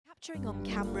Capturing on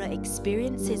camera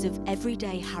experiences of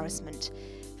everyday harassment.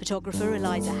 Photographer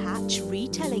Eliza Hatch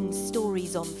retelling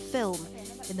stories on film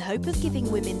in the hope of giving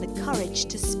women the courage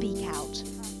to speak out.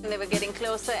 They were getting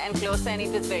closer and closer and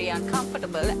it was very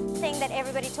uncomfortable. The thing that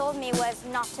everybody told me was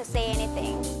not to say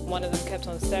anything. One of them kept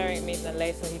on staring at me, and then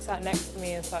later he sat next to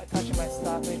me and started touching my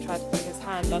stuff, and he tried to put his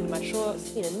hand under my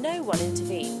shorts. No one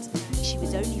intervened. She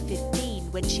was only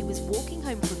 15 when she was walking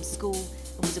home from school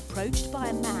and was approached by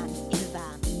a man in a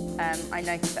van. I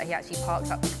noticed that he actually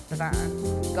parked up the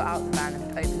van, got out of the van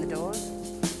and opened the doors.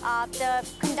 The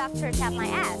conductor tapped my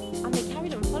ass. And they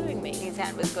carried on following me. His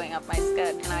hand was going up my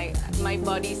skirt and my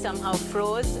body somehow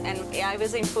froze and I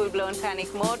was in full-blown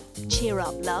panic mode. Cheer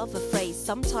up, love, a phrase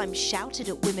sometimes shouted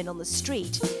at women on the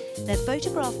street. They're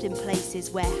photographed in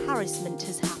places where harassment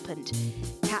has happened.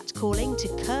 Catcalling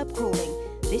to curb crawling,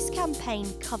 this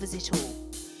campaign covers it all.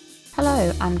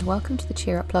 Hello and welcome to the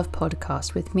Cheer Up Love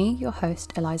podcast with me, your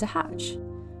host Eliza Hatch.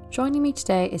 Joining me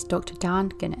today is Dr. Dan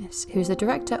Guinness, who is the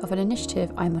director of an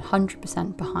initiative I'm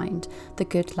 100% behind, the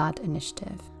Good Lad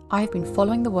Initiative. I have been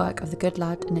following the work of the Good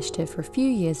Lad Initiative for a few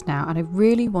years now, and I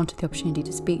really wanted the opportunity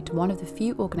to speak to one of the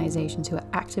few organisations who are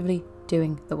actively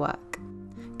doing the work.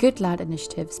 Good Lad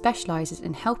Initiative specialises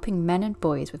in helping men and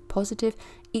boys with positive,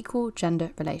 equal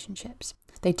gender relationships.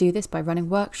 They do this by running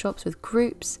workshops with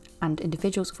groups and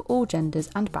individuals of all genders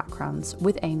and backgrounds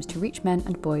with aims to reach men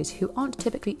and boys who aren't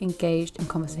typically engaged in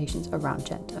conversations around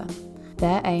gender.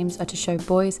 Their aims are to show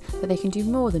boys that they can do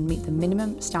more than meet the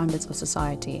minimum standards of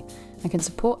society and can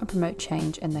support and promote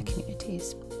change in their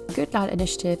communities. Good Lad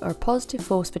Initiative are a positive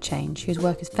force for change whose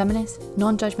work is feminist,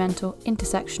 non-judgmental,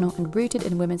 intersectional and rooted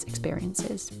in women's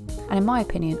experiences, and in my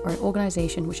opinion are an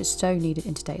organisation which is so needed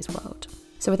in today's world.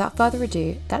 So without further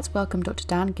ado, let's welcome Dr.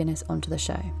 Dan Guinness onto the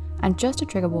show. And just to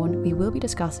trigger warn, we will be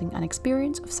discussing an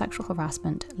experience of sexual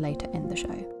harassment later in the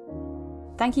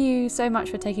show. Thank you so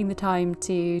much for taking the time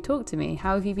to talk to me.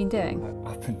 How have you been doing?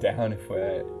 Up and down, if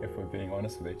we're being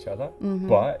honest with each other.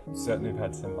 But certainly we've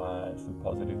had some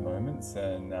positive moments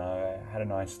and had a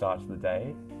nice start to the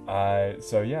day. I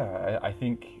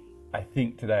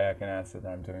think today I can answer that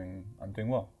I'm doing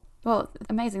well. Well,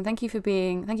 amazing. Thank you for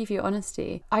your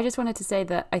honesty. I just wanted to say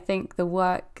that I think the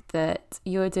work that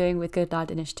you're doing with Good Lad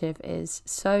Initiative is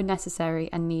so necessary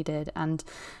and needed. And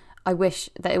I wish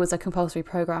that it was a compulsory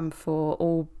program for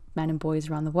all men and boys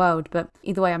around the world. But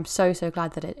either way, I'm so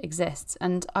glad that it exists.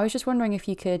 And I was just wondering if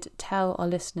you could tell our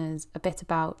listeners a bit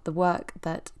about the work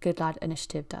that Good Lad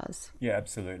Initiative does. Yeah,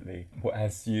 absolutely. Well,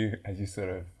 as you sort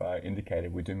of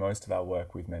indicated, we do most of our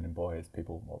work with men and boys,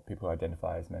 people who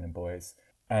identify as men and boys.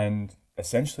 And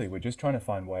essentially, we're just trying to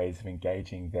find ways of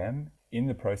engaging them in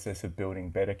the process of building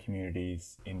better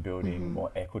communities, in building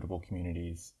more equitable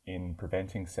communities, in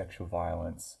preventing sexual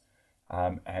violence,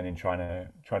 and in trying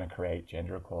to create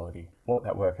gender equality. What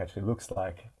that work actually looks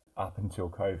like up until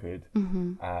COVID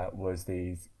was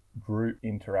these group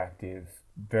interactive,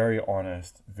 very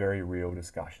honest, very real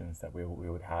discussions that we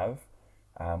would have.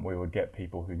 We would get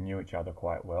people who knew each other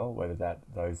quite well, whether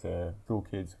those are school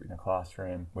kids in a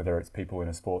classroom, whether it's people in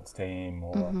a sports team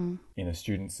or in a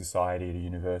student society at a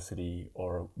university,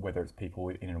 or whether it's people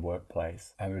in a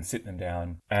workplace. And we would sit them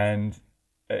down and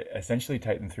essentially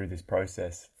take them through this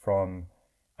process from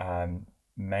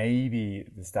maybe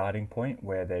the starting point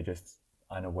where they're just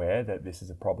unaware that this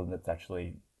is a problem that's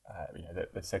actually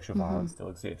that sexual violence still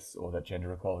exists, or that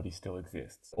gender equality still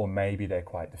exists. Or maybe they're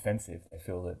quite defensive. They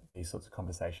feel that these sorts of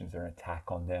conversations are an attack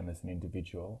on them as an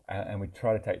individual. And we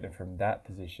try to take them from that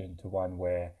position to one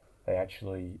where they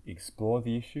actually explore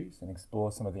the issues and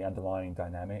explore some of the underlying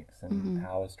dynamics and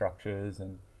power structures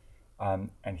and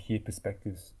hear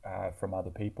perspectives from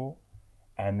other people.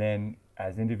 And then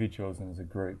as individuals and as a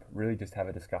group, really just have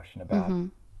a discussion about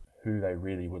who they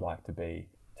really would like to be,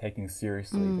 taking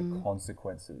seriously the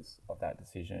consequences of that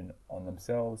decision on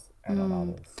themselves and on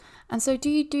others. And so do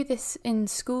you do this in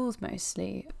schools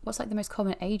mostly? What's like the most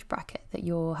common age bracket that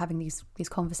you're having these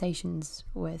conversations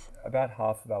with? About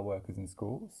half of our work is in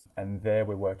schools, and there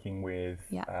we're working with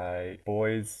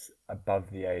boys above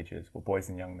the ages, well, boys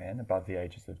and young men above the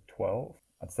ages of 12.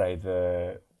 I'd say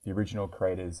the original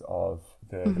creators of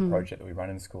the project that we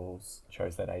run in schools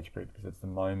chose that age group because it's the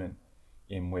moment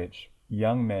in which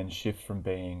young men shift from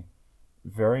being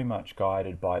very much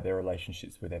guided by their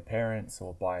relationships with their parents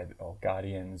or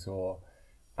guardians or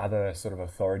other sort of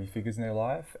authority figures in their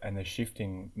life, and they're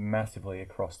shifting massively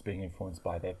across to being influenced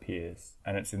by their peers.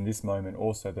 And it's in this moment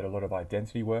also that a lot of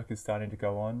identity work is starting to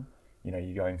go on.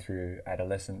 You're going through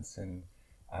adolescence and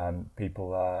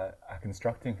people are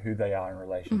constructing who they are in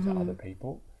relation to other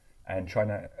people and trying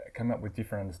to come up with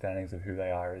different understandings of who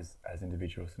they are as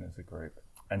individuals and as a group.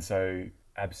 And so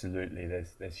Absolutely,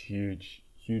 there's huge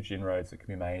inroads that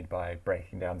can be made by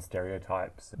breaking down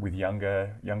stereotypes with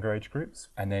younger age groups.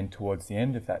 And then towards the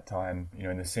end of that time, you know,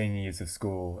 in the senior years of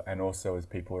school, and also as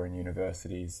people are in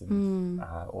universities and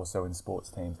also in sports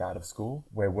teams out of school,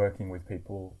 we're working with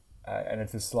people, and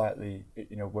it's a slightly,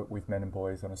 you know, with men and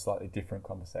boys on a slightly different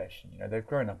conversation. You know, they've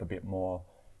grown up a bit more.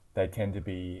 They tend to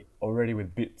be already with a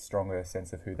bit stronger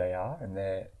sense of who they are, and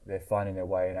they're finding their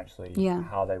way and actually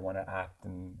how they want to act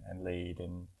and lead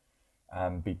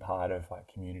and be part of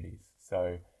like communities.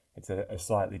 So it's a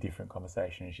slightly different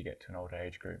conversation as you get to an older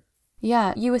age group.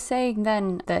 Yeah, you were saying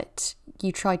then that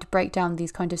you tried to break down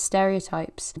these kind of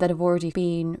stereotypes that have already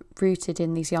been rooted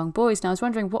in these young boys. Now, I was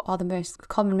wondering, what are the most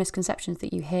common misconceptions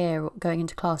that you hear going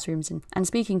into classrooms and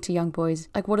speaking to young boys?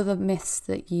 Like, what are the myths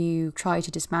that you try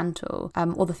to dismantle,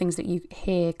 or the things that you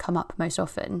hear come up most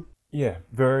often? Yeah,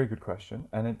 very good question.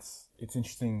 And it's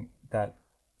interesting that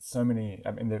so many,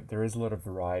 I mean, there is a lot of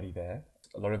variety there.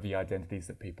 A lot of the identities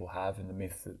that people have and the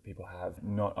myths that people have,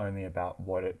 not only about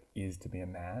what it is to be a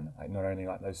man, like not only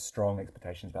like those strong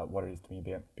expectations about what it is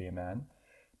to be a man,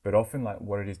 but often like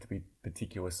what it is to be a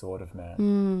particular sort of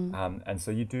man. And so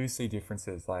you do see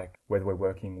differences, like whether we're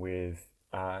working with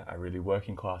a really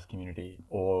working class community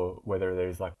or whether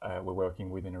there's like we're working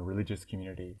within a religious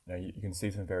community. You know, you can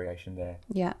see some variation there.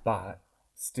 Yeah. But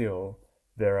still,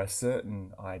 there are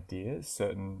certain ideas,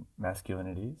 certain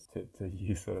masculinities, to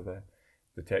use sort of the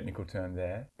technical term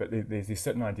there, but there's these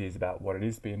certain ideas about what it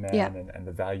is to be a man and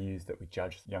the values that we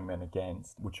judge young men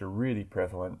against, which are really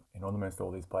prevalent in almost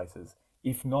all these places,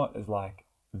 if not as like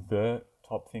the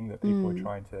top thing that people are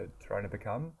trying to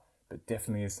become, but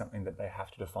definitely is something that they have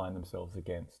to define themselves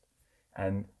against.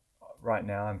 And right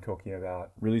now I'm talking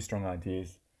about really strong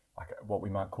ideas, like what we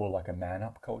might call like a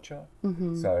man-up culture.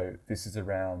 So this is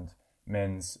around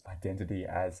men's identity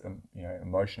as, you know,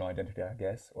 emotional identity, I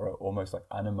guess, or almost like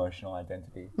unemotional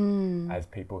identity, as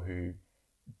people who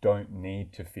don't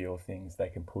need to feel things. They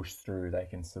can push through, they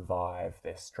can survive,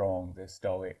 they're strong, they're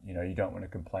stoic. You know, you don't want to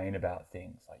complain about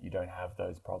things, like you don't have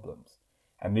those problems.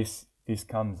 And this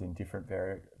comes in different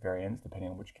variants depending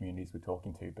on which communities we're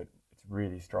talking to, but it's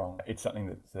really strong. It's something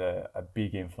that's a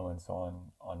big influence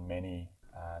on many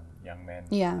young men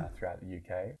throughout the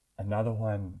UK. Another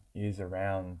one is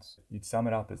around, you'd sum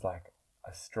it up as like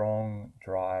a strong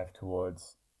drive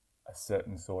towards a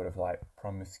certain sort of like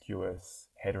promiscuous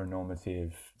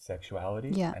heteronormative sexuality.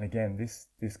 Yeah. And again,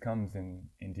 this comes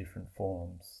in different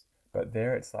forms. But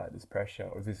there it's like this pressure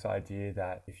or this idea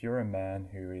that if you're a man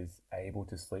who is able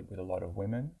to sleep with a lot of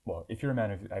women, well, if you're a man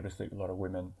who's able to sleep with a lot of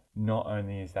women, not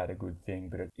only is that a good thing,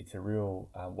 but it's a real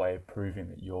way of proving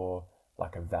that you're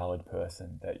like a valid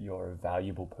person, that you're a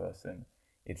valuable person.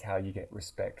 It's how you get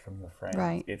respect from your friends.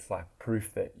 Right. It's like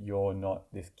proof that you're not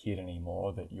this kid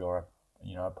anymore, that you're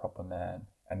a proper man.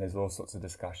 And there's all sorts of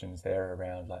discussions there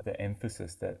around like the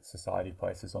emphasis that society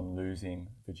places on losing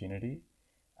virginity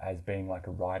as being like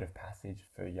a rite of passage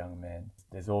for young men.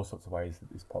 There's all sorts of ways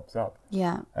that this pops up.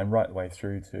 Yeah. And right the way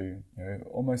through to, you know,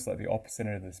 almost like the opposite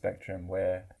end of the spectrum,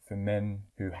 where for men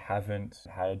who haven't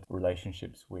had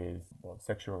relationships with, well,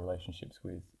 sexual relationships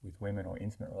with women or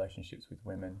intimate relationships with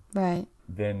women, Right.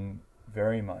 then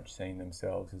very much seeing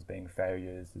themselves as being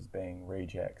failures, as being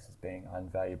rejects, as being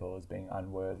unvaluable, as being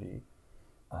unworthy.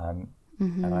 And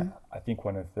I think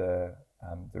one of the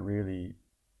really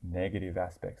negative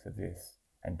aspects of this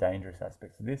and dangerous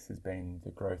aspects of this has been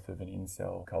the growth of an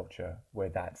incel culture, where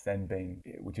that's then been,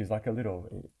 which is like a little,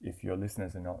 if your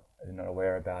listeners are not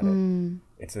aware about it,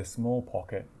 it's a small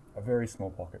pocket, a very small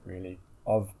pocket really,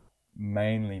 of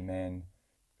mainly men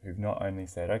who've not only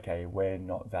said, okay, we're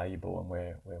not valuable and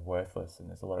we're worthless, and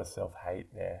there's a lot of self-hate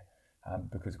there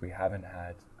because we haven't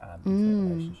had intimate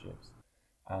relationships.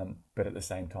 But at the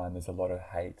same time, there's a lot of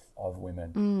hate of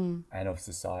women and of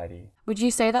society. Would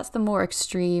you say that's the more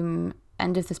extreme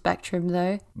end of the spectrum,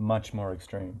 though? Much more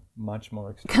extreme.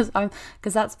 Because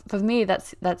that's, for me,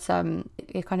 that's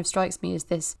it kind of strikes me as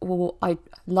this, well, I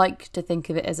like to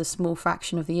think of it as a small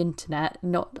fraction of the internet,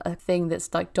 not a thing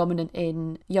that's like dominant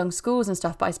in young schools and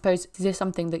stuff, but I suppose, is this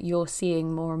something that you're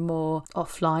seeing more and more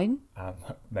offline?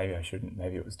 Maybe I shouldn't,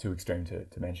 maybe it was too extreme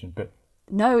to mention, but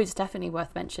no, it's definitely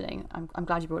worth mentioning. I'm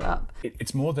glad you brought it up.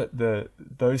 It's more that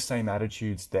those same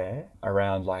attitudes there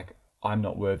around like, I'm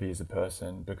not worthy as a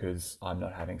person because I'm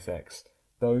not having sex.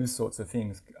 Those sorts of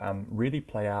things really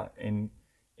play out in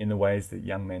the ways that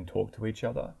young men talk to each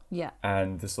other. Yeah.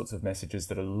 And the sorts of messages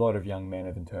that a lot of young men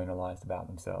have internalized about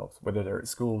themselves, whether they're at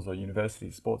schools or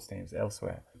universities, sports teams,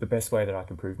 elsewhere. The best way that I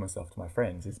can prove myself to my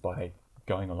friends is by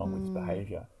going along with this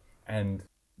behavior. And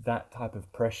that type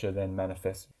of pressure then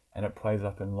manifests, and it plays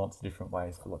up in lots of different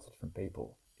ways for lots of different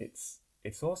people. It's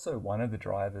it's also one of the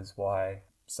drivers why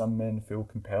some men feel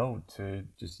compelled to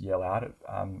just yell out at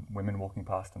women walking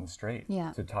past on the street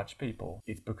to touch people.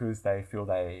 It's because they feel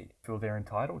they're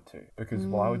entitled to. Because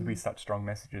why would there be such strong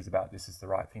messages about this is the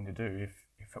right thing to do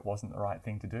if it wasn't the right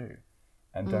thing to do?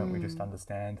 And don't we just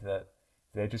understand that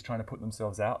they're just trying to put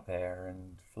themselves out there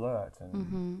and flirt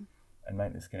and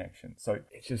make this connection? So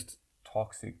it's just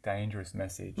toxic, dangerous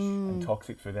message, and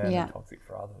toxic for them and toxic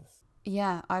for others.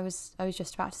 Yeah, I was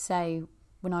just about to say,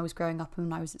 when I was growing up and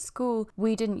when I was at school,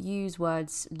 we didn't use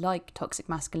words like toxic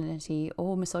masculinity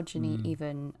or misogyny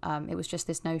even. It was just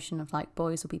this notion of like,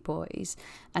 boys will be boys,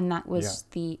 and that was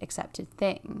the accepted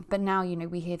thing. But now, you know,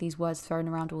 we hear these words thrown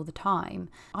around all the time.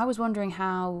 I was wondering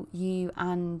how you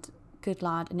and Good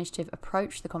Lad Initiative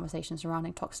approach the conversation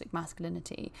surrounding toxic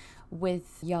masculinity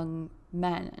with young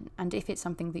men, and if it's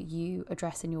something that you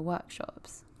address in your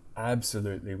workshops.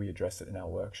 Absolutely, we address it in our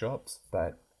workshops,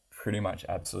 but pretty much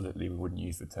absolutely we wouldn't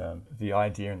use the term. The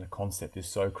idea and the concept is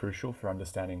so crucial for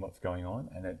understanding what's going on,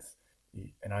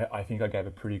 and I think I gave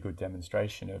a pretty good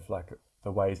demonstration of like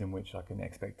the ways in which like an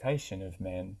expectation of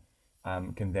men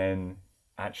can then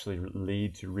actually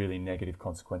lead to really negative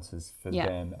consequences for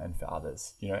them and for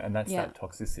others, you know, and that's that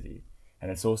toxicity.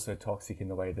 And it's also toxic in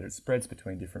the way that it spreads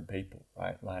between different people,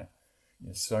 right? Like, you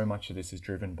know, so much of this is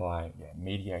driven by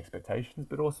media expectations,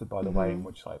 but also by the way in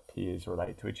which like peers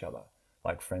relate to each other,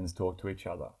 like friends talk to each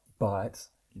other. But,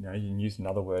 you know, you can use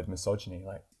another word, misogyny,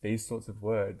 like these sorts of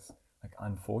words, like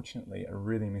unfortunately are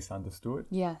really misunderstood.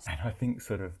 Yes. And I think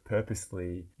sort of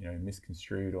purposely, you know,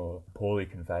 misconstrued or poorly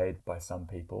conveyed by some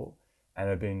people, and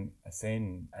have been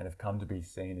seen and have come to be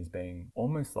seen as being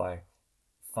almost like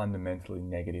fundamentally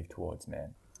negative towards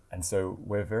men. And so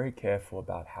we're very careful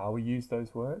about how we use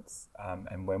those words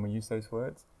and when we use those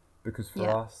words, because for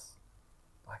us,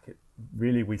 like it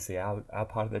really, we see our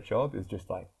part of the job is just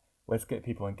like, let's get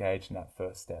people engaged in that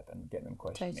first step and get them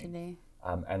questioning. Totally.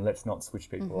 And let's not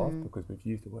switch people off because we've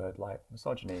used a word like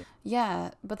misogyny.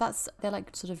 Yeah, but they're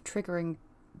like sort of triggering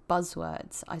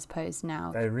buzzwords, I suppose,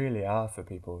 now. They really are for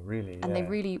people, really.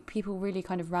 And people really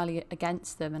kind of rally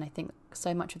against them, and I think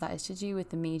so much of that is to do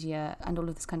with the media and all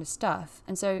of this kind of stuff.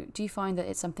 And so do you find that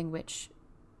it's something which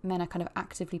men are kind of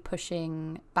actively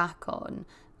pushing back on,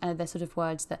 and they're sort of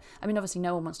words that, I mean, obviously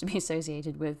no one wants to be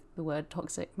associated with the word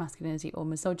toxic masculinity or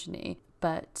misogyny,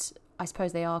 but I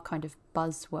suppose they are kind of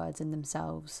buzzwords in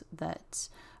themselves that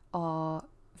are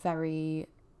very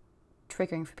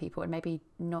triggering for people and maybe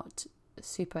not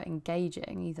super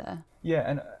engaging either. Yeah,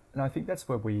 and I think that's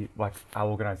where we, like, our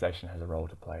organisation has a role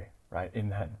to play, right? In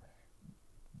that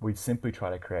we simply try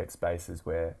to create spaces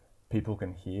where people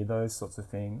can hear those sorts of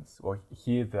things or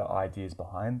hear the ideas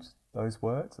behind those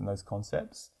words and those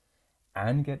concepts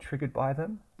and get triggered by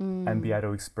them and be able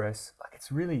to express, like,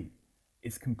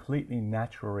 it's completely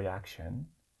natural reaction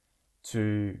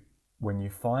to when you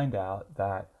find out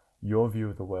that your view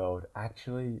of the world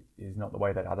actually is not the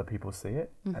way that other people see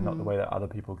it and not the way that other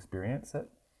people experience it.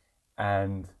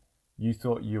 And you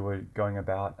thought you were going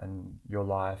about in your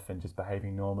life and just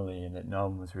behaving normally and that no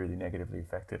one was really negatively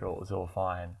affected or it was all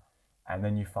fine. And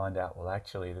then you find out, well,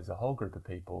 actually, there's a whole group of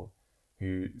people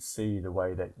who see the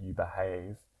way that you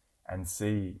behave and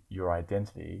see your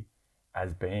identity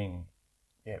as being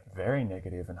very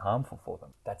negative and harmful for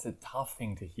them. That's a tough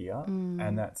thing to hear.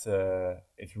 And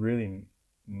it's really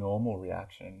normal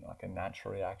reaction, like a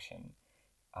natural reaction,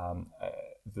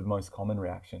 the most common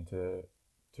reaction to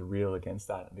reel against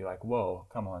that and be like, whoa,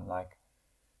 come on, like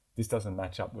this doesn't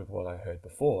match up with what I heard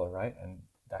before, right? And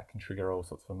that can trigger all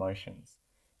sorts of emotions.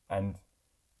 And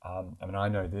I mean, I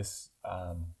know this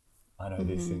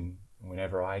in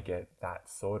whenever I get that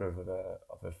sort of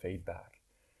a feedback,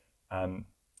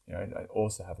 you know, I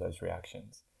also have those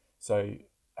reactions. So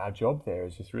our job there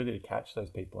is just really to catch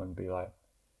those people and be like,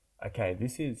 okay,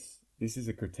 this is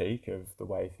a critique of the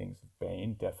way things have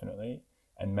been, definitely.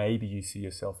 And maybe you see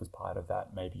yourself as part of that,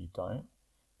 maybe you don't.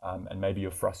 And maybe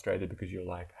you're frustrated because you're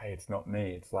like, hey, it's not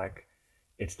me. It's like,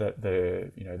 it's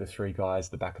the three guys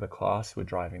at the back of the class who are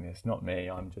driving this, not me.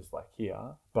 I'm just like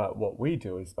here. But what we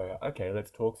do is go, okay, let's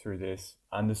talk through this,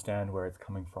 understand where it's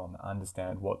coming from,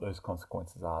 understand what those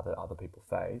consequences are that other people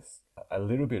face. A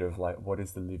little bit of like, what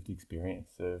is the lived experience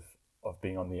of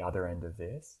being on the other end of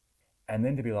this? And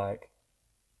then to be like,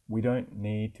 we don't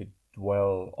need to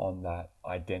dwell on that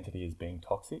identity as being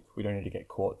toxic. We don't need to get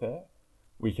caught there.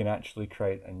 We can actually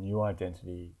create a new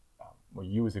identity where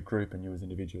you as a group and you as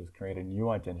individuals create a new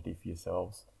identity for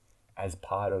yourselves as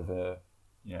part of a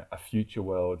future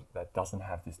world that doesn't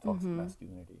have this toxic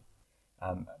masculinity,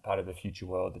 part of a future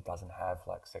world that doesn't have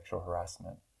like sexual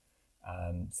harassment,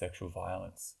 sexual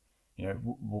violence, you know,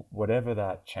 whatever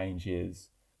that change is.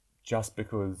 just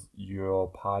because you're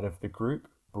part of the group,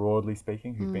 broadly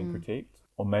speaking, who've been critiqued,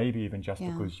 or maybe even just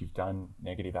because you've done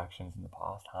negative actions in the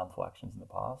past, harmful actions in the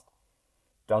past,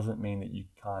 doesn't mean that you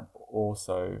can't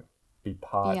also be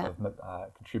part of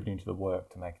contributing to the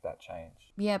work to make that change.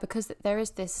 Yeah, because there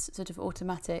is this sort of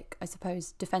automatic, I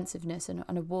suppose, defensiveness and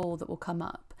a wall that will come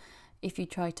up if you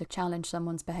try to challenge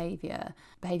someone's behaviour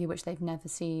which they've never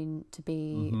seen to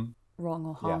be wrong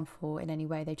or harmful in any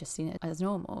way. They've just seen it as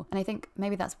normal. And I think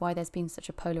maybe that's why there's been such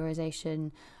a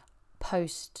polarisation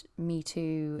post Me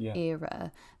Too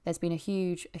era. There's been a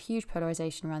huge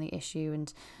polarisation around the issue,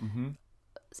 and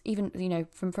even, you know,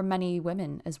 from many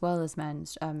women as well as men,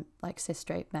 like cis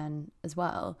straight men as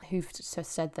well, who've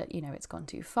just said that, you know, it's gone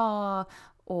too far,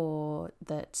 or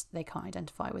that they can't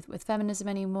identify with feminism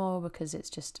anymore because it's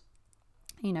just,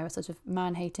 you know, a sort of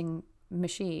man-hating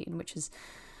machine which is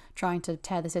trying to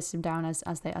tear the system down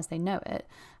as they know it.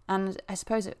 And I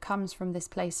suppose it comes from this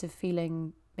place of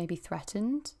feeling maybe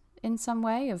threatened in some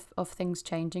way of things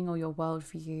changing or your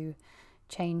worldview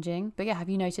changing. But yeah, have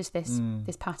you noticed this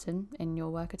pattern in your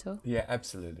work at all? Yeah,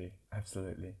 absolutely.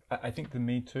 I think the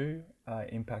Me Too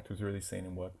impact was really seen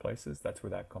in workplaces. That's where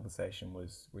that conversation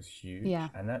was huge. Yeah.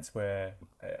 And that's where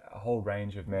a whole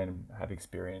range of men have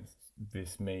experienced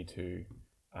this Me Too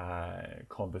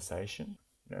conversation.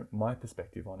 You know, my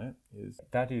perspective on it is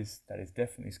that is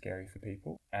definitely scary for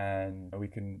people, and we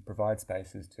can provide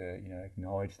spaces to, you know,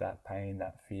 acknowledge that pain,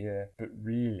 that fear, but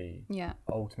really,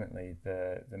 ultimately,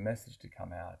 the message to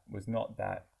come out was not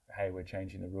that, hey, we're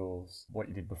changing the rules, what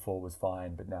you did before was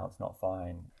fine, but now it's not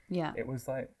fine. Yeah. It was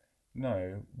like,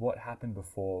 no, what happened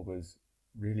before was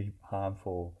really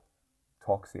harmful,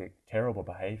 toxic, terrible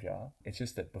behavior. It's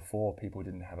just that before, people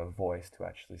didn't have a voice to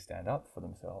actually stand up for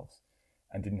themselves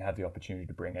and didn't have the opportunity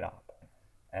to bring it up.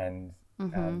 And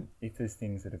if there's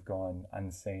things that have gone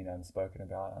unseen, unspoken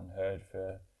about, unheard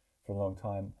for a long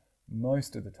time,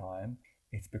 most of the time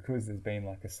it's because there's been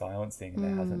like a silencing and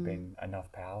there hasn't been enough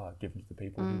power given to the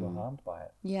people who were harmed by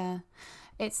it. Yeah.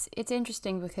 It's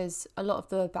interesting because a lot of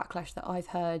the backlash that I've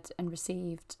heard and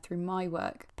received through my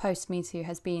work post Me Too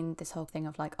has been this whole thing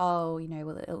of like, oh, you know,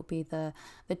 well, it'll be the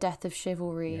death of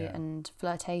chivalry and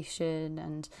flirtation,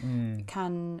 and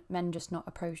can men just not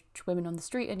approach women on the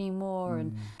street anymore,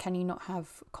 and can you not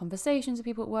have conversations with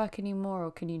people at work anymore,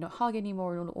 or can you not hug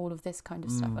anymore, and all of this kind of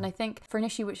stuff. And I think for an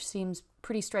issue which seems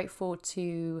pretty straightforward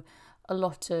to a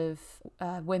lot of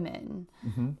women,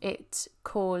 it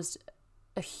caused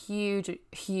a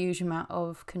huge amount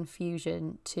of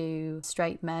confusion to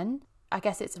straight men. I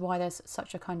guess it's why there's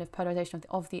such a kind of polarization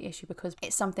of the issue, because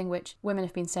it's something which women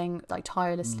have been saying like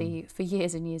tirelessly for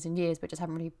years and years and years, but just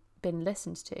haven't really been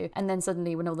listened to. And then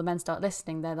suddenly when all the men start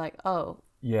listening, they're like, oh,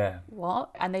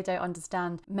 what? And they don't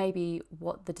understand maybe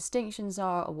what the distinctions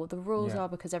are or what the rules are,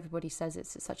 because everybody says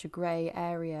it's such a grey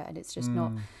area and it's just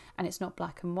not, and it's not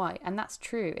black and white. And that's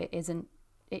true, it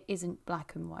isn't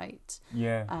black and white.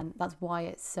 Yeah. And that's why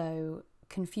it's so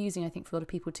confusing, I think, for a lot of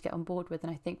people to get on board with.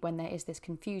 And I think when there is this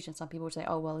confusion, some people say,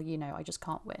 oh, well, you know, I just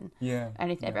can't win.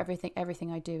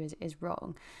 Everything I do is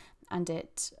wrong. And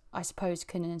it, I suppose,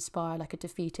 can inspire like a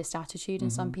defeatist attitude in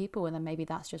some people, and then maybe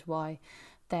that's just why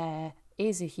there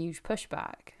is a huge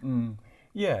pushback.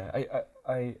 Yeah,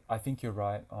 I think you're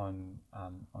right on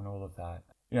all of that.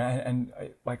 Yeah, and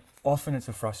like often it's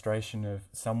a frustration of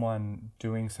someone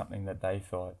doing something that they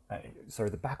thought,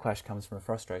 the backlash comes from a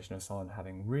frustration of someone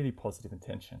having really positive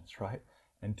intentions, right?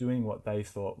 And doing what they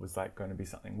thought was like going to be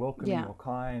something welcoming or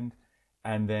kind,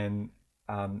 and then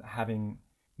having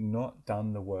not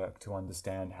done the work to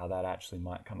understand how that actually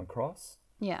might come across.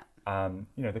 Yeah. You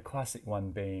know, the classic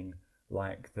one being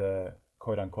like the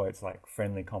quote unquote, it's like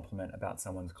friendly compliment about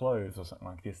someone's clothes or something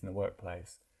like this in the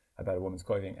workplace about a woman's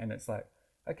clothing. And it's like,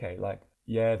 okay, like,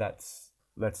 yeah, let's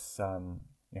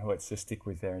just stick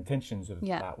with their intentions of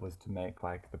that was to make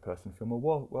like the person feel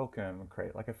more welcome and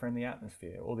create like a friendly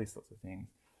atmosphere, all these sorts of things.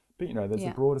 But, you know, there's a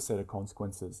broader set of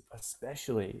consequences,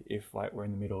 especially if like we're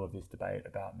in the middle of this debate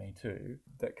about Me Too,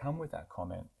 that come with that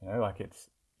comment. You know, like it's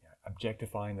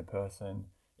objectifying the person,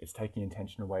 it's taking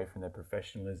attention away from their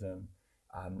professionalism.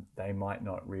 They might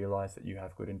not realize that you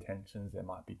have good intentions. There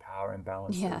might be power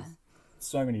imbalances. Yeah.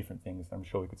 So many different things I'm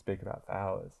sure we could speak about for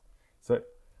hours. So,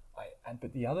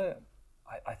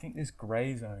 I think this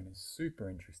grey zone is super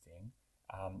interesting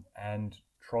and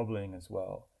troubling as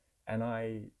well. And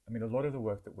I mean, a lot of the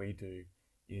work that we do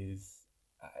is,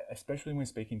 especially when we're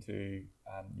speaking to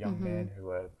young men who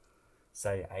are,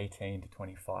 say, 18 to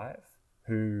 25,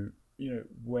 who, you know,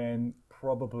 when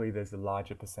probably there's a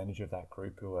larger percentage of that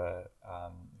group who are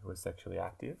sexually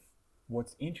active.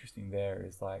 What's interesting there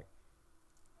is like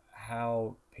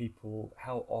how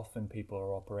often people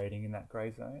are operating in that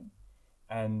grey zone.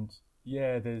 And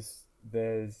yeah, there's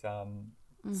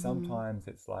sometimes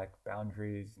it's like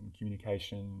boundaries and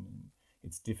communication,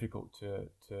 it's difficult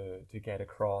to get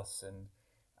across.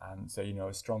 And so, you know,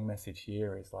 a strong message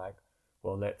here is like,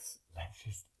 well, let's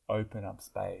just open up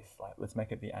space. Like, let's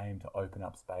make it the aim to open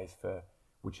up space for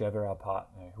whoever our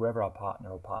partner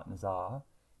or partners are,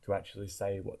 to actually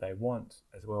say what they want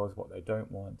as well as what they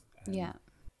don't want. And,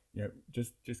 you know,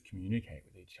 just communicate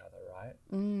with each other, right?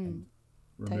 And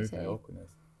remove that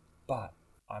awkwardness. But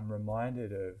I'm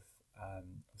reminded of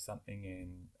something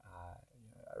in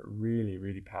a really,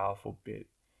 really powerful bit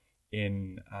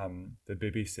in the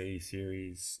BBC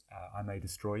series I May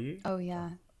Destroy You. Oh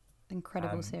yeah,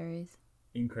 incredible series.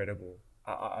 Incredible.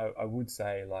 I would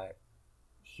say, like,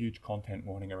 huge content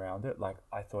warning around it. Like,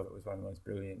 I thought it was one of the most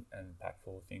brilliant and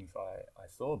impactful things I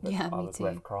saw, but I was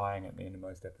left crying at the end of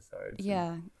most episodes.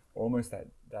 Yeah. Almost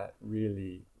that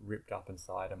really ripped up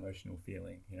inside emotional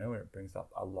feeling, you know, where it brings up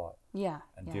a lot. Yeah.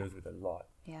 And deals with a lot.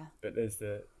 Yeah. But there's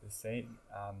the scene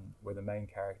where the main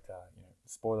character, you know,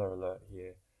 spoiler alert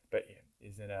here, but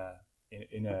is in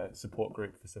a support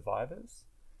group for survivors,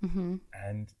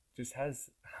 and just has,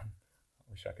 I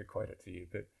wish I could quote it to you,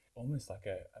 but almost like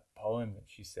a poem that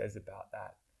she says about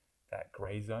that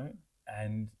grey zone,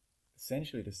 and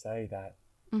essentially to say that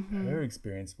her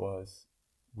experience was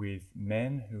with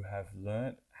men who have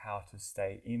learnt how to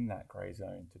stay in that grey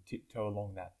zone, to tiptoe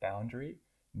along that boundary,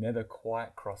 never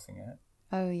quite crossing it.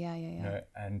 Oh yeah. You know,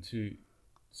 and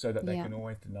so that they can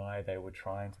always deny they were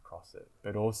trying to cross it,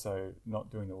 but also not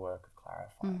doing the work of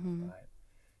clarifying, right?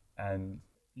 And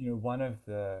you know, one of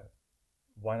the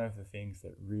things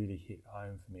that really hit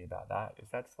home for me about that is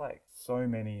that's like so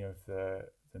many of the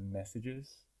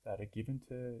messages that are given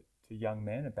to young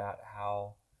men about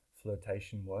how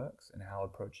flirtation works and how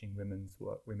approaching women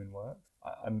works.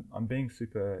 I'm being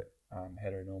super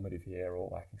heteronormative here, or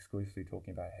like exclusively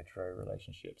talking about hetero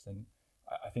relationships, and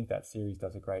I think that series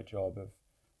does a great job of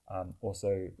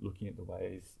also looking at the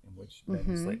ways in which men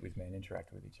who sleep with men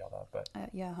interact with each other. But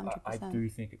 100%. I do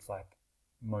think it's like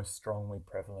most strongly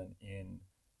prevalent in,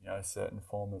 you know, a certain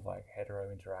form of like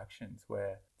hetero interactions,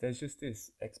 where there's just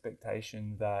this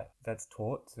expectation that's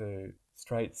taught to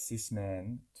straight cis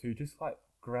men to just like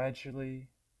gradually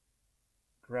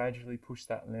push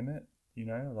that limit, you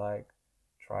know, like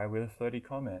try with a flirty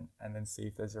comment and then see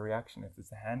if there's a reaction. If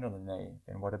there's a hand on the knee,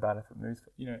 then what about if it moves?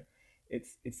 You know,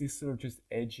 it's this sort of just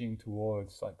edging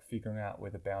towards like figuring out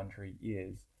where the boundary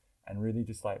is and really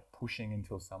just like pushing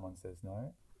until someone says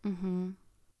no.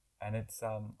 And it's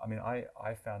I mean,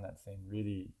 I found that scene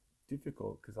really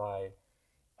difficult because I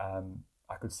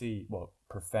could see, well,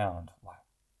 profound, like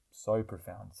so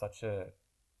profound, such a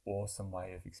awesome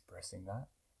way of expressing that.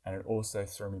 And it also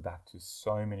threw me back to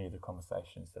so many of the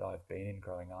conversations that I've been in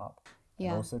growing up,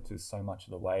 and also to so much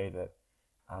of the way that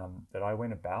that I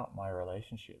went about my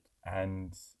relationship.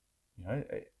 And you know,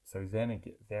 so then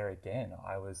there again,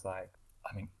 I was like,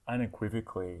 I mean,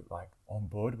 unequivocally like on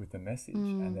board with the message,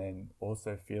 and then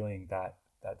also feeling that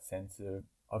sense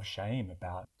of shame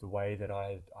about the way that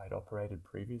I'd operated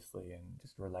previously and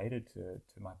just related to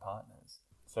my partners.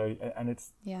 So, and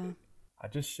it's, I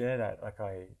just share that, like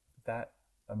that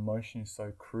emotion is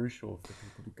so crucial for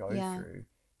people to go through,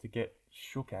 to get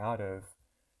shook out of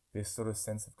this sort of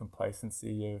sense of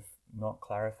complacency of not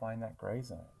clarifying that grey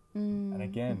zone. And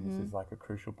again, this is like a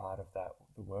crucial part of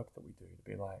the work that we do, to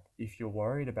be like, if you're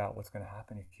worried about what's going to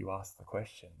happen if you ask the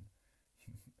question,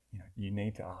 you know, you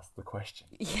need to ask the question.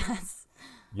 Yes.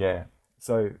 Yeah.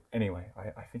 So anyway,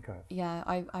 I think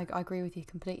I agree with you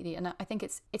completely, and I think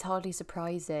it's hardly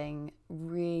surprising,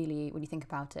 really, when you think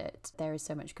about it. There is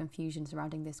so much confusion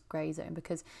surrounding this grey zone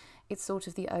because it's sort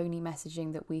of the only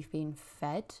messaging that we've been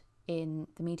fed in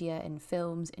the media, in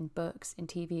films, in books, in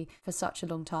TV for such a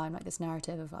long time. Like this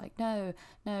narrative of like, no,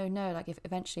 like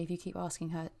if you keep asking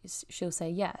her, she'll say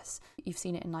yes. You've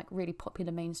seen it in like really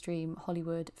popular mainstream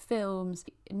Hollywood films,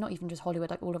 not even just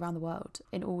Hollywood, like all around the world,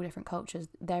 in all different cultures.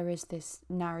 There is this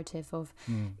narrative of,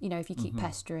 you know, if you keep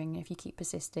pestering, if you keep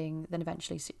persisting, then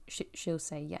eventually she'll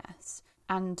say yes.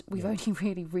 And we've only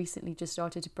really recently just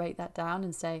started to break that down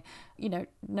and say, you know,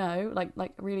 no,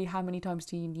 like really, how many times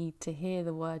do you need to hear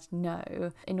the word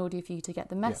no in order for you to get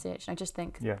the message? And I just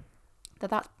think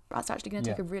that's actually going to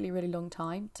take a really, really long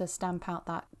time to stamp out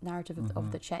that narrative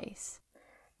of the chase.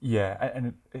 Yeah,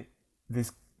 and it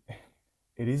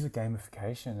is a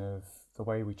gamification of the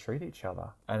way we treat each other,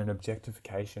 and an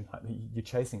objectification. Like, you're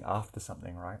chasing after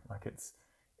something, right? Like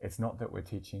it's not that we're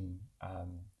teaching.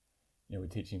 You know, we're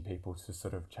teaching people to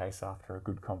sort of chase after a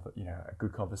good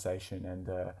conversation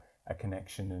a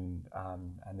connection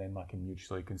and then like a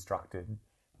mutually constructed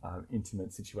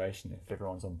intimate situation if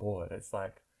everyone's on board. It's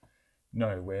like,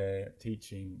 no, we're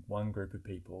teaching one group of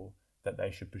people that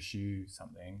they should pursue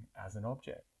something as an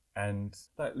object. And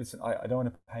like, listen, I don't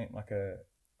want to paint like a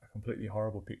completely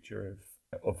horrible picture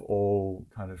of all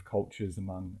kind of cultures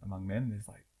among men. There's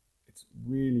like, it's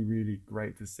really, really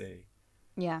great to see.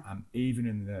 Yeah. Even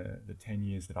in the 10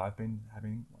 years that I've been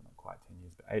having, well, not quite 10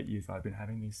 years, but 8 years I've been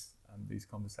having these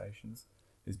conversations,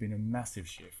 there's been a massive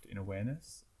shift in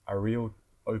awareness, a real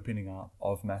opening up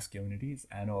of masculinities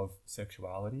and of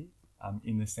sexuality,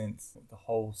 in the sense that the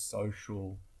whole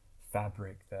social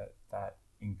fabric that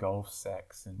engulfs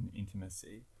sex and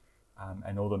intimacy,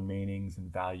 and all the meanings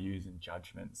and values and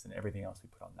judgments and everything else we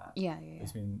put on that. Yeah.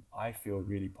 There's been, I feel,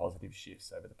 really positive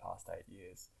shifts over the past 8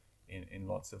 years in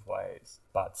lots of ways,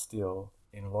 but still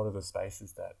in a lot of the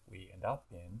spaces that we end up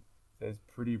in, there's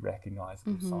pretty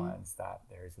recognizable signs that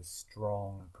there is a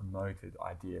strong promoted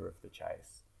idea of the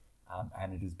chase,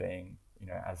 and it is being,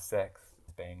 as sex,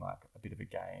 as being like a bit of a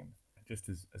game. Just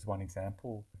as one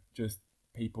example, just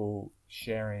people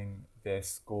sharing their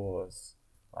scores,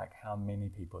 like how many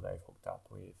people they've hooked up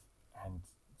with, and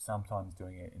sometimes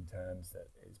doing it in terms that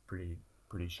is pretty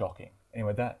shocking.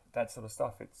 Anyway, that sort of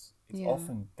stuff, it's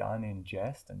often done in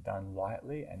jest and done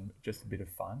lightly and just a bit of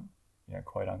fun,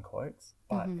 quote unquote,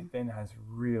 but it then has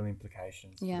real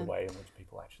implications for the way in which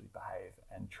people actually behave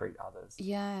and treat others.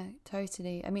 Yeah,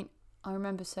 totally. I mean, I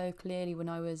remember so clearly when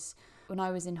I was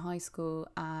in high school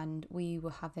and we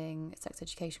were having sex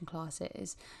education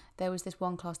classes, there was this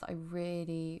one class that I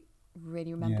really,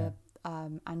 really remember.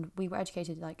 And we were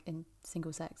educated like in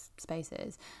single sex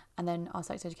spaces, and then our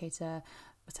sex educator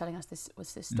was telling us this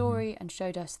story and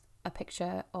showed us a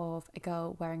picture of a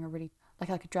girl wearing a really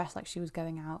like a dress, like she was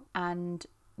going out, and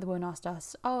the woman asked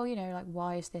us, like,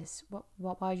 why is this,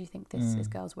 why do you think this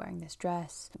girl's wearing this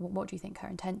dress, what do you think her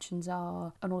intentions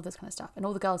are, and all this kind of stuff. And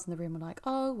all the girls in the room were like,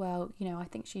 oh well, I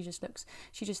think she just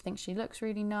thinks she looks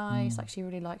really nice, like she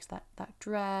really likes that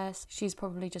dress, she's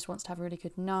probably just wants to have a really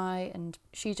good night, and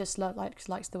she just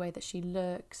likes the way that she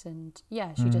looks, and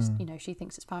she just she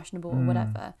thinks it's fashionable or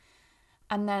whatever.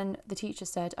 And then the teacher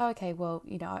said, oh, okay, well,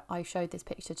 I showed this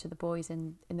picture to the boys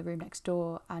in the room next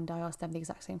door, and I asked them the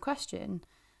exact same question.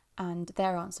 And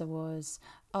their answer was,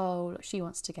 oh, she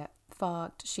wants to get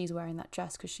fucked. She's wearing that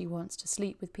dress because she wants to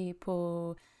sleep with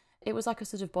people. It was like a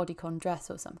sort of bodycon dress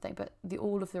or something. But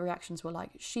all of the reactions were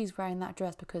like, she's wearing that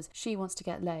dress because she wants to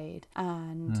get laid.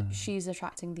 And she's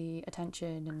attracting the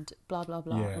attention and blah, blah,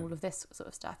 blah, all of this sort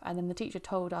of stuff. And then the teacher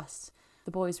told us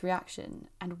the boys' reaction.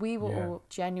 And we were all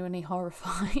genuinely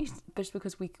horrified just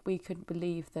because we couldn't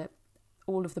believe that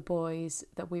all of the boys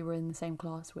that we were in the same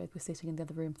class with were sitting in the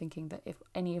other room thinking that if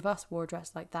any of us wore a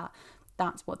dress like that,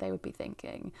 that's what they would be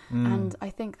thinking. And I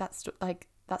think that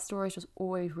story just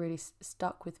always really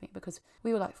stuck with me, because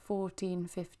we were like 14,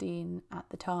 15 at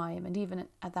the time, and even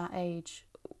at that age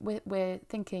we're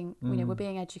thinking, we're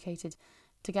being educated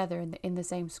together in the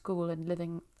same school and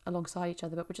living alongside each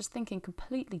other, but we're just thinking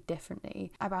completely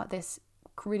differently about this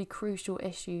really crucial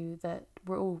issue that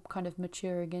we're all kind of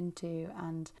maturing into.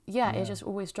 And it just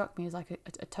always struck me as like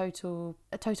a total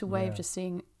way of just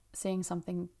seeing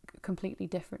something completely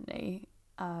differently.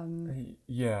 I mean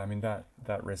that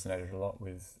resonated a lot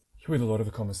with a lot of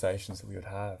the conversations that we would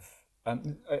have.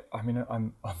 I mean,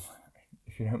 I'm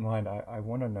if you don't mind, I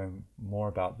want to know more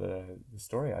about the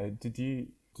story. Did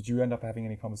you end up having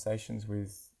any conversations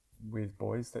with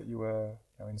boys that you were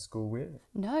in school with?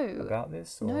 No. About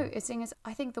this? Or? No,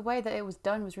 I think the way that it was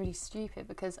done was really stupid,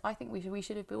 because I think we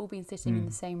should have all been sitting in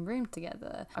the same room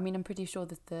together. I mean, I'm pretty sure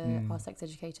that our sex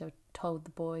educator told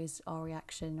the boys our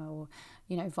reaction, or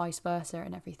vice versa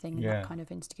and everything, and that kind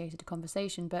of instigated a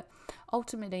conversation. But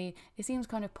ultimately it seems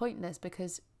kind of pointless,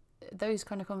 because those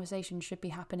kind of conversations should be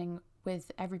happening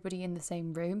with everybody in the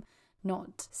same room,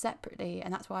 not separately.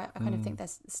 And that's why I kind of think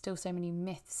there's still so many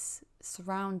myths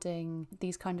surrounding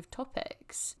these kind of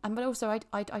topics. But also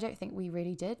I don't think we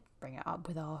really did bring it up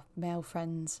with our male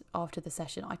friends after the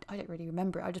session. I don't really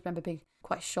remember it. I just remember being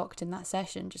quite shocked in that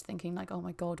session, just thinking like, oh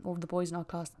my god, all the boys in our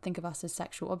class think of us as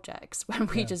sexual objects, when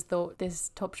we just thought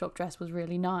this Topshop dress was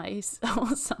really nice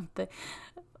or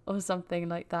something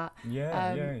like that.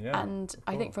 And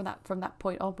I think from that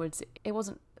point onwards, it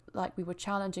wasn't like we were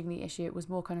challenging the issue. It was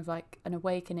more kind of like an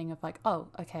awakening of like, oh,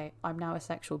 okay, I'm now a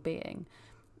sexual being.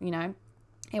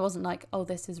 It wasn't like, oh,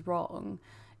 this is wrong.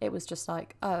 It was just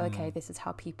like, oh, okay, this is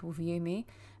how people view me.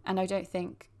 And I don't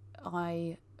think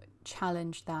I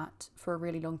challenged that for a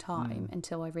really long time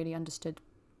until I really understood,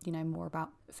 more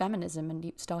about feminism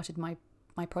and started my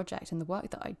my project and the work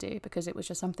that I do, because it was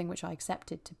just something which I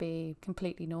accepted to be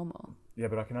completely normal. Yeah,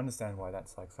 but I can understand why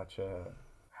that's like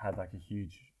had like a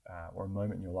huge or a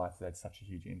moment in your life that had such a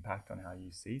huge impact on how you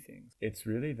see things. It's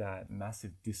really that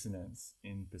massive dissonance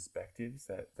in perspectives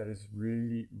that is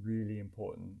really, really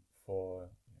important for,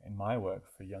 in my work,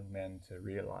 for young men to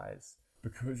realize,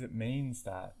 because it means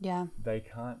that they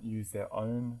can't use their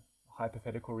own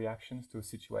hypothetical reactions to a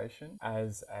situation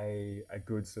as a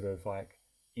good sort of like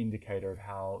indicator of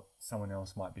how someone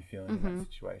else might be feeling in that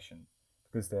situation,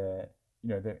 because they're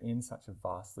in such a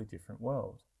vastly different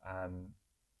world.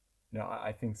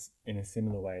 I think in a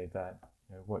similar way that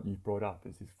what you've brought up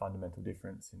is this fundamental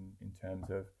difference in terms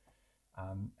of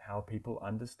how people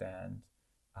understand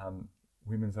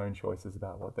women's own choices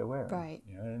about what they're wearing, right?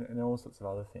 And all sorts of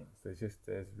other things.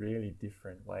 There's really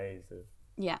different ways of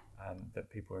that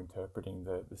people are interpreting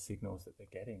the signals that they're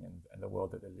getting and the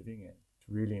world that they're living in. It's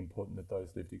really important that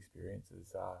those lived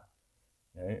experiences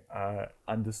are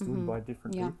understood by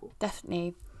different people.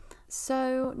 Definitely.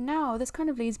 So now this kind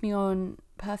of leads me on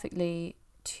perfectly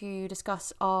to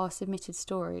discuss our submitted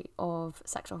story of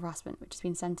sexual harassment, which has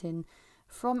been sent in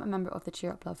from a member of the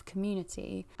Cheer Up Love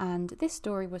community. And this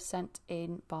story was sent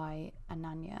in by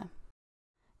Ananya.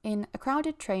 In a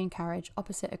crowded train carriage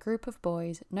opposite a group of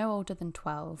boys no older than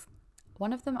 12,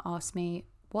 one of them asked me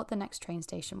what the next train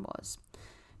station was.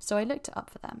 So I looked it up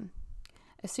for them.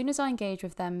 As soon as I engaged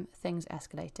with them, things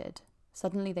escalated.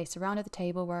 Suddenly they surrounded the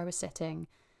table where I was sitting.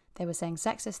 They were saying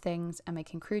sexist things and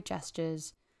making crude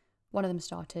gestures. One of them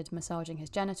started massaging his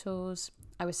genitals.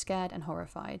 I was scared and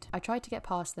horrified. I tried to get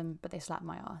past them, but they slapped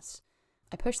my ass.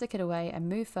 I pushed the kid away and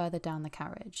moved further down the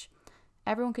carriage.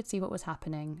 Everyone could see what was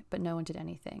happening, but no one did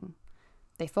anything.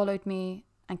 They followed me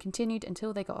and continued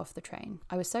until they got off the train.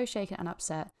 I was so shaken and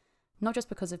upset, not just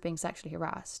because of being sexually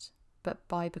harassed, but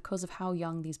because of how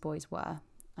young these boys were.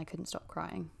 I couldn't stop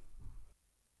crying.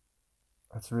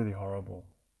 That's really horrible.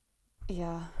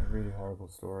 Yeah. A really horrible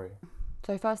story.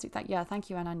 So firstly, thank you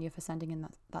Ananya for sending in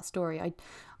that story.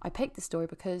 I picked this story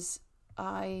because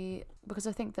I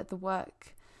think that the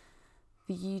work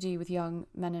that you do with young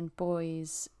men and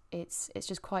boys, it's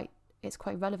quite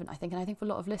relevant, I think. And I think for a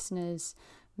lot of listeners,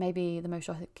 maybe the most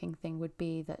shocking thing would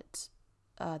be that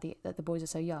the boys are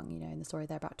so young, in the story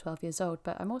they're about 12 years old.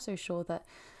 But I'm also sure that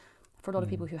for a lot of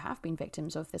people who have been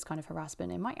victims of this kind of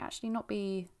harassment, it might actually not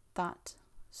be that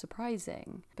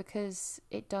surprising, because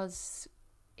it does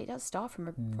start from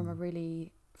a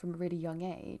really young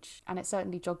age, and it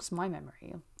certainly jogs my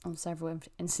memory on several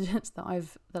incidents that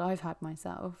I've had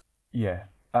myself. Yeah,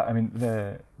 I mean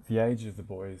the age of the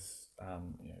boys,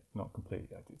 not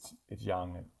completely. It's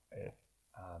young,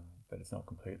 but it's not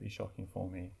completely shocking for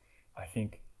me. I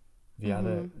think the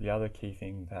other key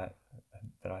thing that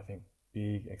I think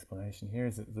big explanation here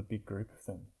is that there's a big group of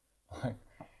them, like.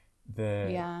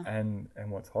 And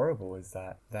what's horrible is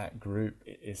that group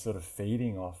is sort of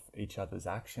feeding off each other's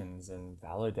actions and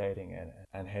validating it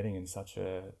and heading in such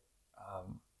a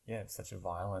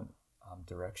violent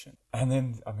direction. And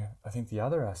then I think the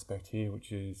other aspect here,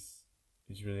 which is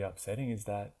really upsetting, is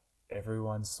that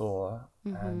everyone saw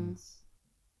and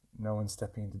no one's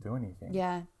stepping in to do anything.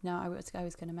 Yeah, no, I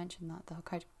was going to mention that, the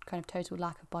kind of total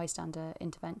lack of bystander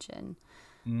intervention.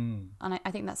 And I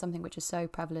think that's something which is so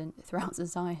prevalent throughout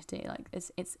society. Like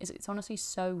it's honestly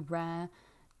so rare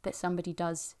that somebody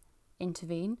does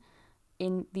intervene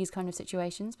in these kind of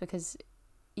situations, because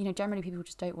generally people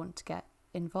just don't want to get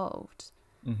involved.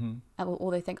 Or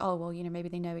they think, oh well, maybe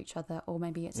they know each other, or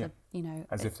maybe it's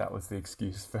as if that was the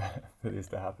excuse for this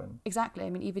to happen. Exactly. I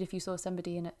mean, even if you saw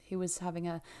somebody who was having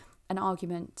an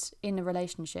argument in a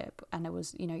relationship, and it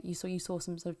was you saw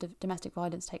some sort of domestic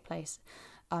violence take place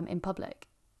in public,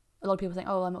 a lot of people think,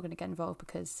 oh, I'm not going to get involved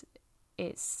because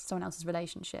it's someone else's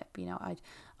relationship. I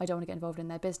don't want to get involved in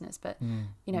their business. But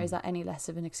is that any less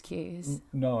of an excuse?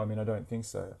 No, I mean, I don't think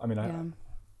so. I mean,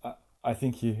 I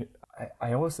think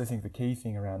I also think the key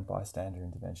thing around bystander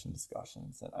intervention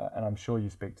discussions, and I'm sure you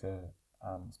speak to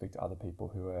other people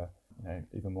who are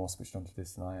even more switched onto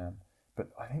this than I am, but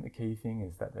I think the key thing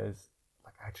is that there's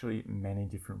actually many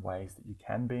different ways that you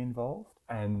can be involved,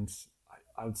 and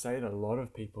I would say that a lot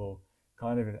of people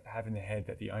kind of have in their head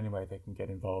that the only way they can get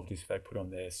involved is if they put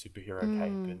on their superhero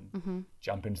cape and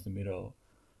jump into the middle.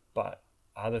 But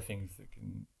other things that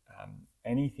can,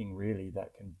 anything really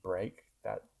that can break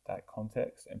that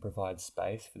context and provide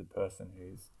space for the person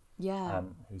who's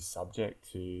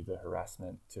subject to the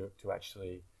harassment to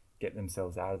actually get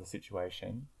themselves out of the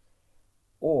situation.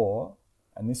 Or,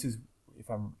 and this is if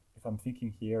I'm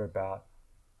thinking here about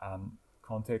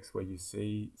context where you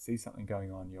see something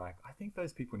going on, you're like, I think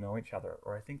those people know each other,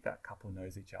 or I think that couple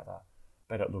knows each other,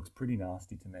 but it looks pretty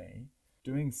nasty to me.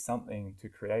 Doing something to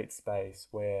create space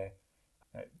where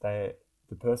the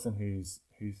person who's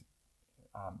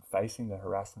facing the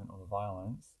harassment or the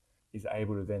violence is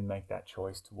able to then make that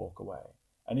choice to walk away.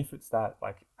 And if it's that,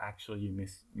 like, actually you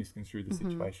misconstrue the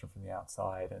situation from the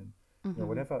outside, and you know,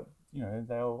 whatever, you know,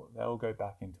 they'll go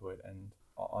back into it and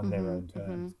on their own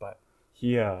terms. But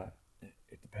here,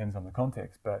 it depends on the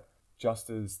context. But just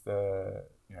as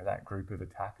that group of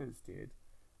attackers did,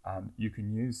 you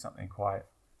can use something quite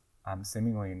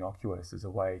seemingly innocuous as a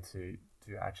way to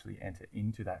actually enter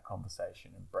into that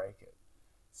conversation and break it.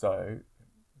 So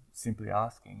simply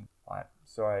asking, like,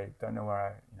 sorry, don't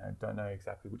know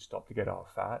exactly which stop to get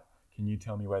off at. Can you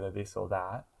tell me whether this or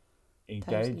that?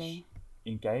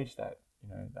 Engage that,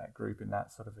 that group in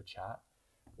that sort of a chat,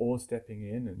 or stepping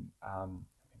in and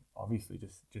obviously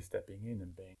just stepping in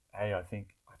and being, hey, I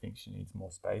think she needs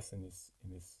more space in this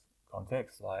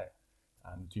context. Like,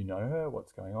 do you know her?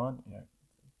 What's going on?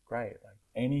 Great. Like,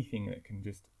 anything that can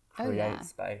just create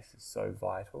space is so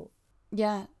vital.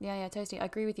 Yeah, totally. I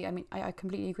agree with you. I mean, I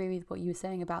completely agree with what you were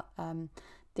saying about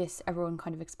this. Everyone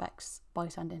kind of expects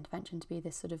bystander intervention to be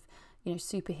this sort of,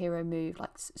 superhero move,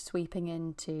 like sweeping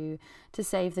in to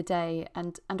save the day.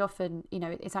 And often,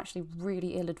 it's actually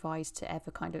really ill-advised to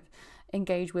ever kind of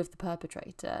engage with the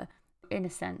perpetrator, in a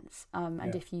sense.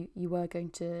 And if you were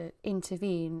going to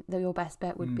intervene, your best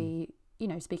bet would be,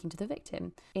 speaking to the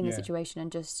victim in the situation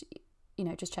and just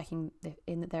checking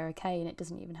in that they're okay. And it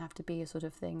doesn't even have to be a sort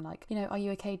of thing like, are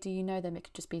you okay? Do you know them? It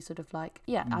could just be sort of like,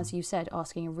 as you said,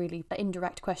 asking a really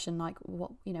indirect question like,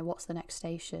 what's the next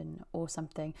station or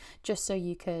something, just so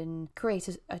you can create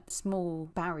a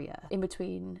small barrier in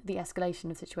between the escalation of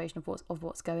the situation of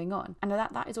what's going on. And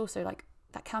that is also like,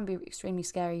 that can be extremely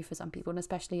scary for some people, and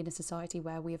especially in a society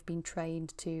where we have been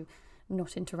trained to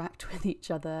not interact with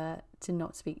each other, to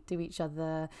not speak to each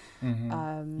other.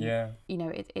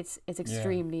 It's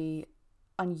extremely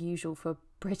unusual for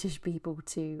British people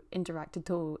to interact at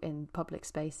all in public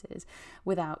spaces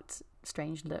without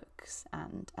strange looks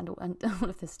and all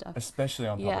of this stuff, especially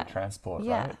on public transport,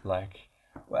 right? Like,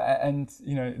 and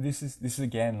this is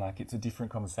again, like, it's a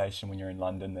different conversation when you're in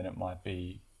London than it might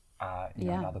be in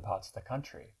other parts of the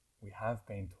country. We have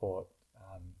been taught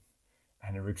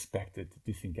and are expected to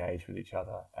disengage with each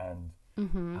other and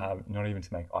not even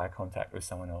to make eye contact with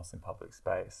someone else in public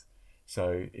space.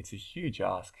 So it's a huge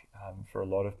ask for a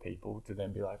lot of people to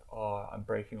then be like, oh, I'm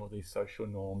breaking all these social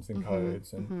norms and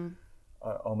codes, and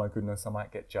oh my goodness, I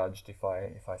might get judged if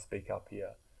I speak up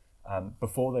here,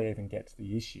 before they even get to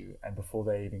the issue, and before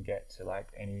they even get to like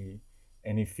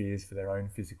any fears for their own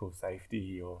physical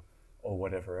safety or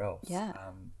whatever else.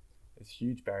 There's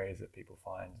huge barriers that people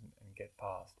find and get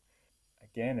past.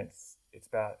 Again, it's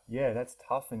about, that's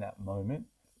tough in that moment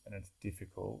and it's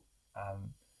difficult,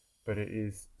 but it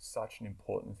is such an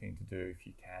important thing to do if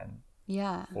you can.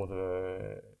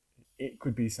 It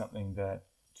could be something that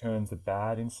turns a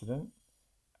bad incident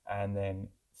and then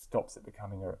stops it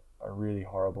becoming a really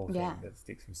horrible thing that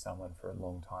sticks with someone for a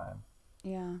long time.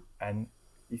 And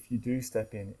if you do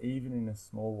step in, even in a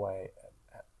small way,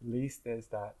 at least there's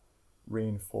that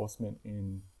reinforcement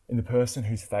in the person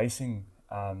who's facing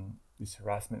this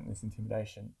harassment and this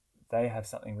intimidation. They have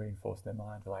something reinforced in their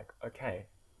mind, like, okay,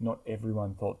 not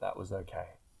everyone thought that was okay.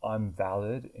 I'm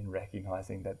valid in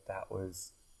recognizing that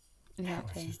was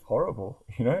just horrible.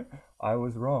 I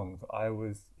was wronged. I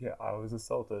was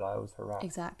assaulted. I was harassed.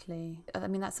 Exactly. I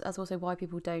mean, that's also why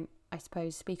people don't, I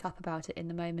suppose, speak up about it in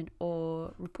the moment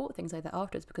or report things like that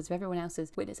afterwards, because if everyone else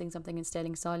is witnessing something and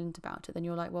staying silent about it, then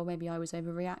you're like, well, maybe I was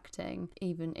overreacting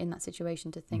even in that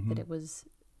situation to think that it was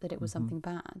something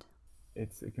bad.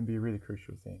 It can be a really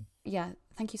crucial thing.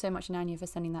 Thank you so much, Ananya, for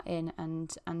sending that in,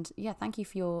 and thank you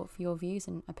for your views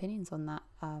and opinions on that,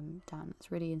 Dan. It's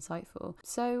really insightful.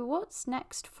 So what's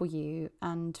next for you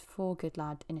and for Good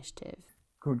Lad Initiative?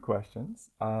 Good questions.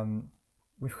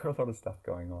 We've got a lot of stuff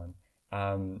going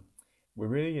on. We're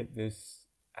really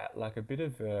at like a bit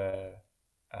of a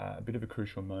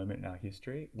crucial moment in our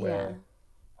history where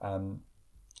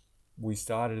we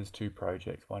started as two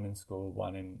projects, one in school,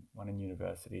 one in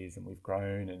universities, and we've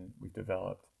grown and we've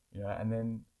developed, and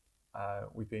then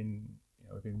we've been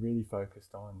really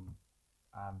focused on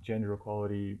gender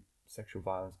equality, sexual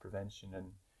violence prevention,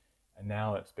 and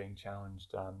now it's being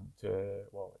challenged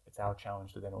it's our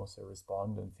challenge to then also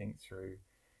respond and think through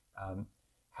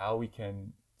how we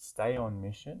can stay on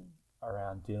mission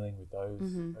around dealing with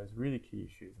those really key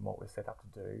issues and what we're set up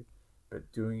to do,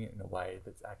 but doing it in a way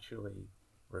that's actually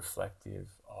reflective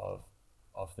of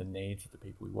the needs of the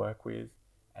people we work with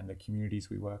and the communities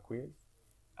we work with,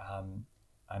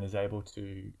 and is able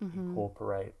to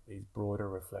incorporate these broader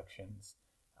reflections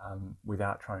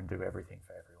without trying to do everything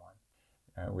for everyone.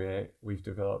 We've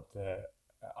developed,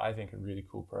 I think, a really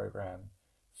cool program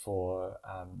for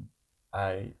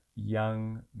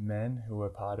young men who are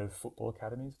part of football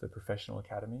academies, the professional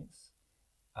academies.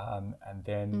 And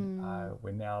then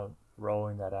we're now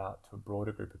rolling that out to a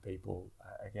broader group of people,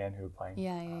 again, who are playing,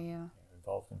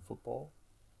 involved in football.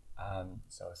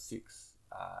 So a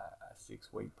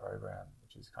 6-week program,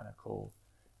 which is kind of cool.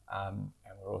 And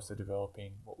we're also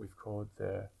developing what we've called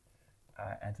the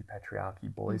Anti-Patriarchy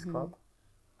Boys Club.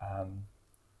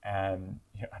 And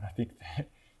I think that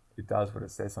it does what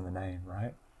it says on the name,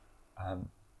 right?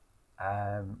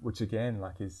 Which again,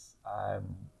 like, is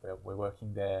we're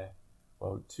working there.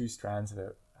 Well, 2 strands of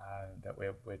it that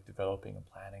we're developing and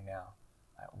planning now.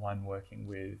 One working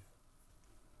with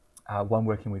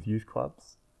youth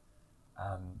clubs,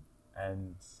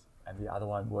 and the other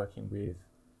one working with,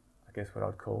 I guess, what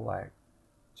I'd call like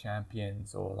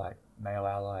champions or like male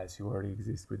allies who already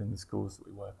exist within the schools that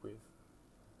we work with.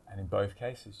 And in both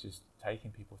cases, just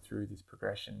taking people through this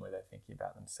progression where they're thinking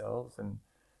about themselves and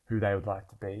who they would like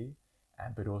to be,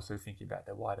 but also thinking about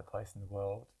their wider place in the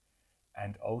world.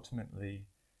 And ultimately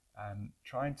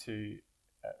trying to,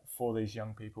 for these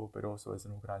young people, but also as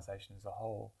an organisation as a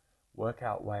whole, work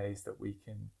out ways that we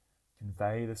can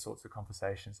convey the sorts of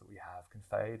conversations that we have,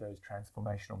 convey those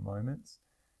transformational moments,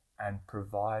 and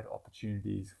provide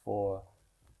opportunities for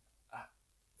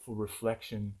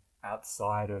reflection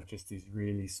outside of just these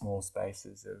really small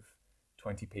spaces of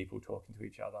 20 people talking to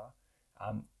each other,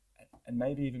 and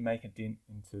maybe even make a dent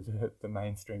into the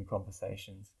mainstream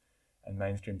conversations and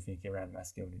mainstream thinking around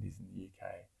masculinities in the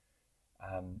UK.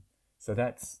 So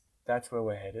that's where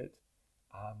we're headed,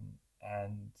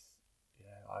 and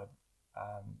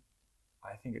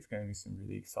I think it's going to be some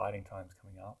really exciting times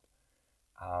coming up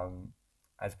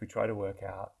as we try to work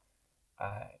out.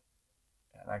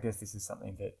 And I guess this is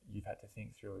something that you've had to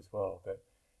think through as well. But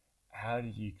how do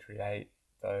you create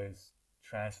those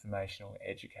transformational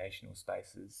educational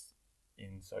spaces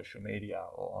in social media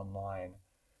or online,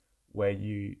 where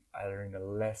you are in a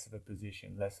less of a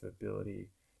position, less of ability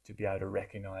to be able to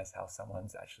recognize how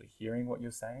someone's actually hearing what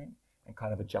you're saying and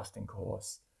kind of adjusting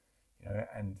course,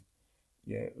 and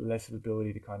less of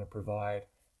ability to kind of provide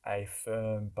a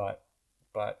firm but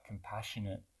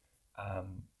compassionate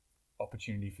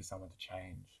opportunity for someone to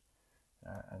change.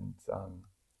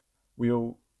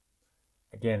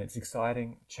 Again, it's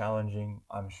exciting, challenging.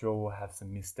 I'm sure we'll have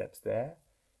some missteps there.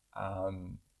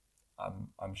 I'm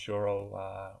sure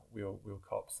we'll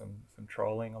cop some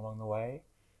trolling along the way.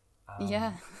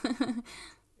 It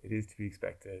is to be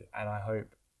expected, and I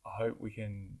hope we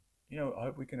can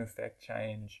affect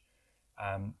change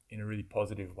in a really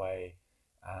positive way,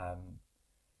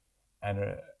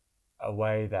 and a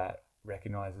way that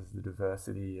recognizes the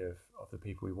diversity of the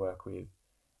people we work with,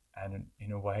 and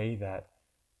in a way that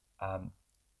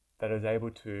is able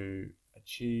to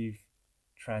achieve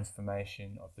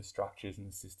transformation of the structures and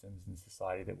the systems and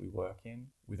society that we work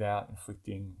in without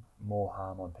inflicting more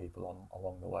harm on people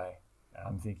along the way. And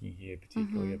I'm thinking here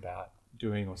particularly about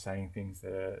doing or saying things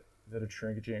that are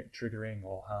triggering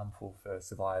or harmful for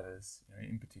survivors,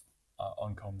 in particular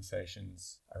on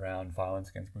conversations around violence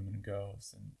against women and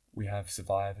girls. And we have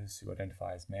survivors who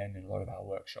identify as men in a lot of our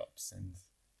workshops, and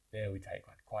there we take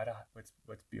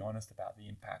let's be honest about the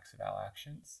impacts of our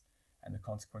actions and the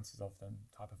consequences of them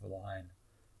type of a line.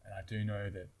 And I do know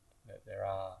that there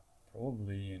are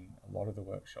probably in a lot of the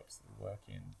workshops that we work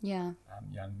in,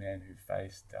 young men who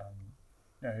faced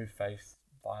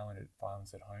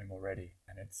violence at home already.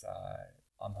 And it's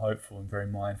I'm hopeful and very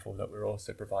mindful that we're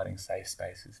also providing safe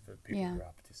spaces for people who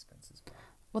are participants as well.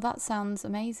 Well, that sounds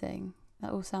amazing.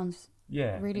 That all sounds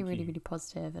really, really, really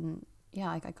positive. And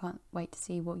I can't wait to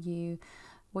see what you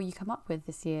come up with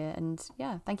this year. And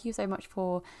thank you so much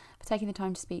for taking the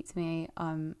time to speak to me.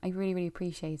 I really, really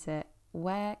appreciate it.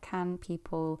 Where can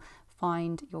people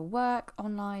find your work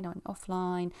online or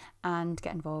offline and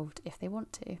get involved if they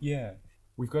want to?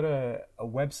 We've got a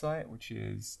website, which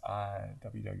is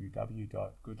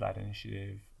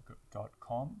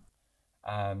www.goodladinitiative.com.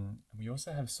 And we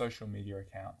also have social media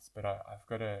accounts, but I've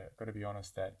got to be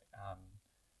honest that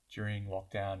during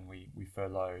lockdown we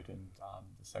furloughed, and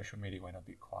the social media went a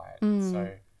bit quiet.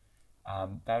 So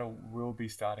that will be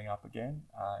starting up again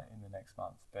in the next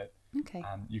month. But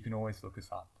you can always look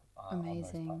us up on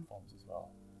those platforms as well.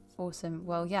 Awesome.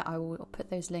 Well, I will put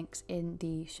those links in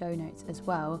the show notes as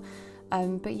well.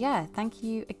 But thank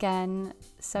you again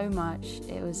so much.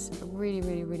 It was a really,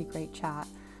 really, really great chat.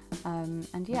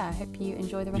 And yeah, I hope you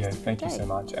enjoy the rest of your day. Thank you so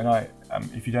much. And I,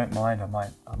 if you don't mind,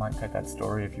 I might take that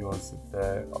story of yours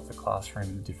of the classroom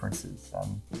and the differences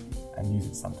and use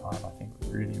it sometime. I think it was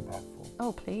really impactful.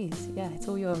 Oh, please. Yeah, it's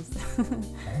all yours.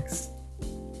 Thanks.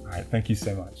 All right, thank you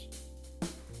so much.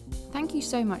 Thank you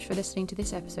so much for listening to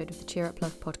this episode of the Cheer Up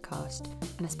Love podcast,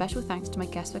 and a special thanks to my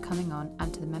guests for coming on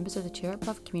and to the members of the Cheer Up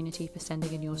Love community for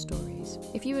sending in your stories.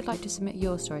 If you would like to submit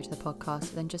your story to the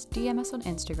podcast, then just DM us on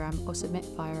Instagram or submit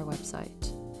via our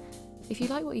website. If you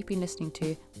like what you've been listening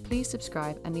to, please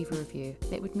subscribe and leave a review.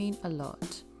 It would mean a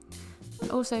lot. And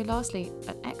also, lastly,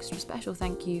 an extra special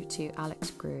thank you to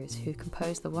Alex Gruz, who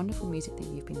composed the wonderful music that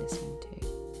you've been listening to.